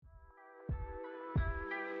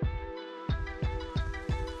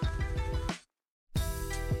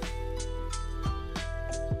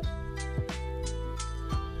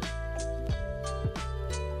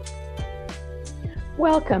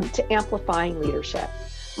Welcome to Amplifying Leadership.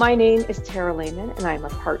 My name is Tara Lehman, and I'm a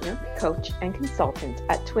partner, coach, and consultant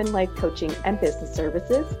at Twin Life Coaching and Business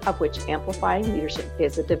Services, of which Amplifying Leadership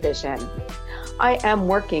is a division. I am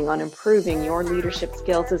working on improving your leadership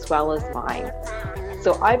skills as well as mine.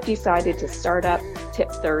 So I've decided to start up Tip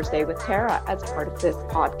Thursday with Tara as part of this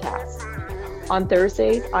podcast. On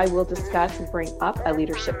Thursdays, I will discuss and bring up a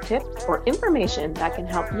leadership tip or information that can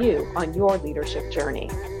help you on your leadership journey.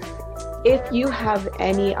 If you have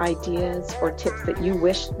any ideas or tips that you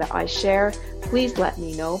wish that I share, please let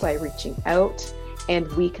me know by reaching out, and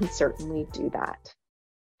we can certainly do that.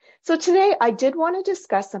 So today I did want to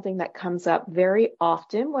discuss something that comes up very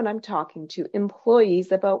often when I'm talking to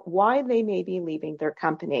employees about why they may be leaving their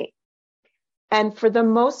company. And for the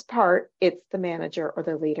most part, it's the manager or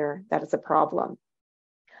the leader that is a problem.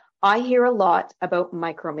 I hear a lot about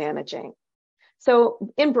micromanaging.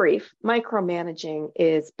 So in brief, micromanaging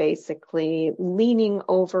is basically leaning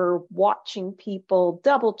over, watching people,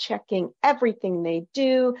 double checking everything they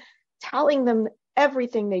do, telling them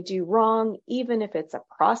everything they do wrong, even if it's a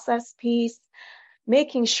process piece,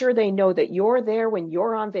 making sure they know that you're there when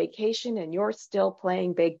you're on vacation and you're still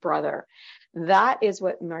playing Big Brother. That is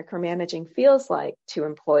what micromanaging feels like to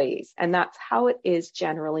employees, and that's how it is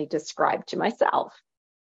generally described to myself.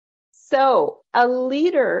 So a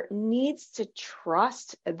leader needs to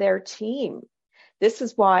trust their team. This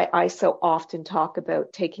is why I so often talk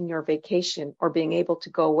about taking your vacation or being able to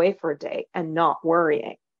go away for a day and not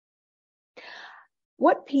worrying.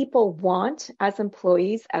 What people want as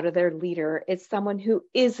employees out of their leader is someone who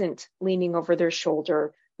isn't leaning over their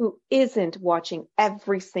shoulder, who isn't watching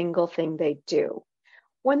every single thing they do.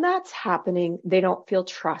 When that's happening, they don't feel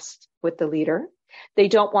trust with the leader. They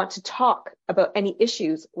don't want to talk about any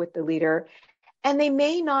issues with the leader, and they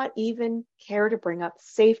may not even care to bring up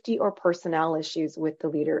safety or personnel issues with the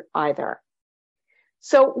leader either.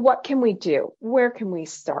 So what can we do? Where can we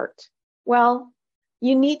start? Well,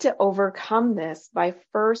 you need to overcome this by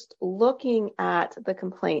first looking at the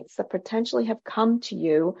complaints that potentially have come to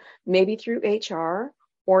you, maybe through HR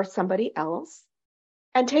or somebody else,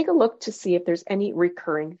 and take a look to see if there's any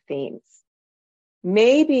recurring themes.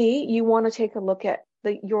 Maybe you want to take a look at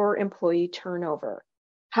your employee turnover.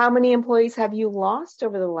 How many employees have you lost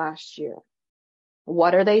over the last year?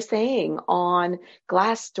 What are they saying on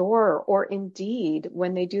Glassdoor or Indeed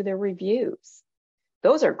when they do their reviews?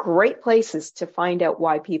 Those are great places to find out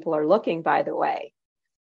why people are looking, by the way.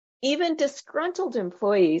 Even disgruntled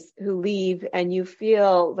employees who leave and you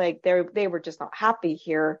feel like they were just not happy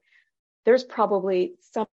here, there's probably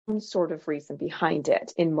some sort of reason behind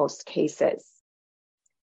it in most cases.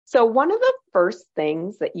 So one of the first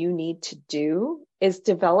things that you need to do is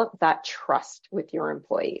develop that trust with your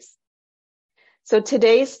employees. So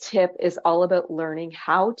today's tip is all about learning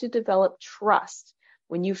how to develop trust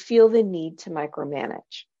when you feel the need to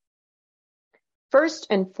micromanage. First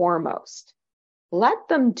and foremost, let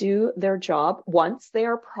them do their job once they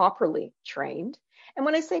are properly trained. And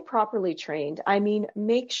when I say properly trained, I mean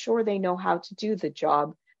make sure they know how to do the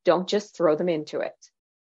job. Don't just throw them into it.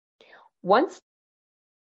 Once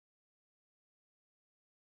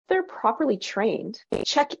they're properly trained,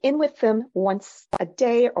 check in with them once a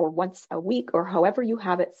day or once a week or however you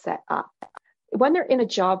have it set up. When they're in a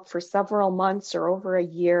job for several months or over a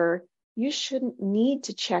year, you shouldn't need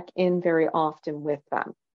to check in very often with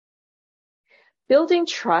them. Building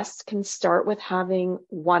trust can start with having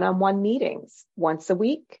one-on-one meetings once a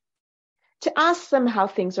week to ask them how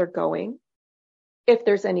things are going, if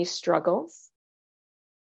there's any struggles,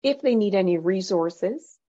 if they need any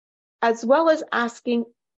resources, as well as asking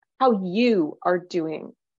how you are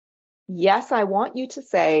doing. Yes, I want you to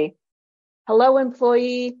say, hello,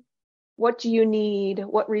 employee. What do you need?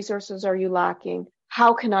 What resources are you lacking?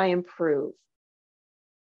 How can I improve?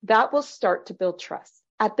 That will start to build trust.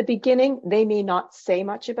 At the beginning, they may not say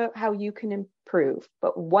much about how you can improve,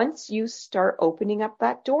 but once you start opening up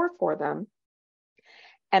that door for them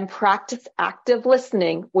and practice active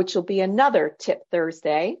listening, which will be another Tip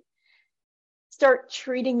Thursday, start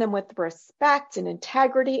treating them with respect and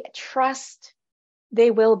integrity, trust, they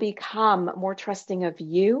will become more trusting of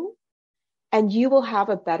you, and you will have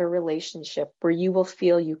a better relationship where you will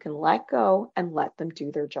feel you can let go and let them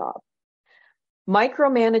do their job.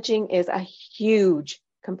 Micromanaging is a huge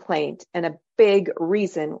complaint and a big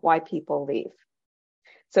reason why people leave.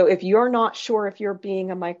 So if you're not sure if you're being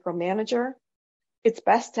a micromanager, it's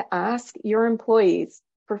best to ask your employees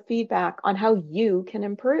for feedback on how you can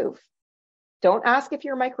improve. Don't ask if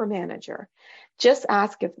you're a micromanager. Just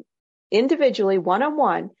ask if individually,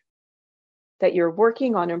 one-on-one, that you're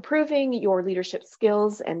working on improving your leadership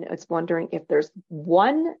skills and is wondering if there's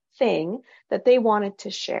one thing that they wanted to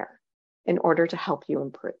share in order to help you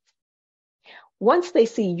improve. Once they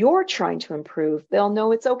see you're trying to improve, they'll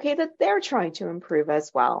know it's okay that they're trying to improve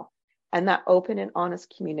as well. And that open and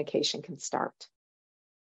honest communication can start.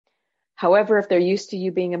 However, if they're used to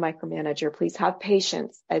you being a micromanager, please have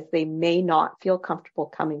patience, as they may not feel comfortable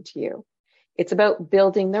coming to you. It's about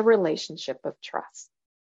building the relationship of trust.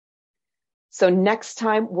 So next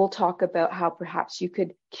time we'll talk about how perhaps you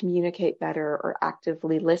could communicate better or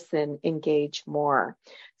actively listen, engage more.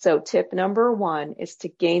 So tip number 1 is to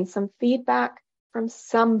gain some feedback from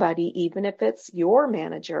somebody, even if it's your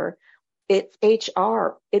manager. It's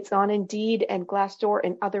HR, it's on Indeed and Glassdoor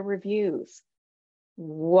and other reviews.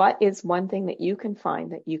 What is one thing that you can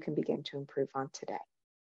find that you can begin to improve on today?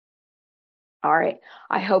 All right.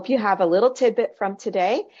 I hope you have a little tidbit from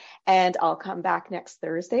today, and I'll come back next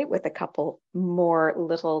Thursday with a couple more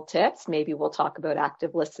little tips. Maybe we'll talk about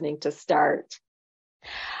active listening to start.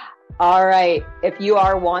 All right. If you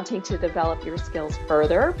are wanting to develop your skills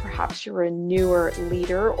further, perhaps you're a newer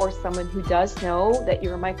leader or someone who does know that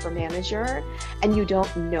you're a micromanager and you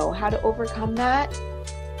don't know how to overcome that,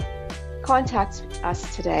 contact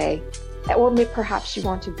us today. Or maybe perhaps you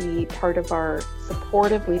want to be part of our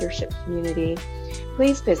supportive leadership community.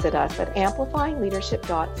 Please visit us at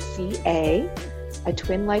amplifyingleadership.ca, a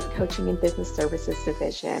Twin Life Coaching and Business Services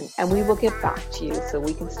division, and we will get back to you so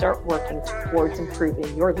we can start working towards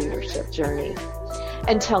improving your leadership journey.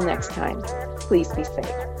 Until next time, please be safe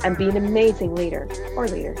and be an amazing leader or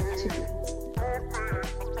leader to be.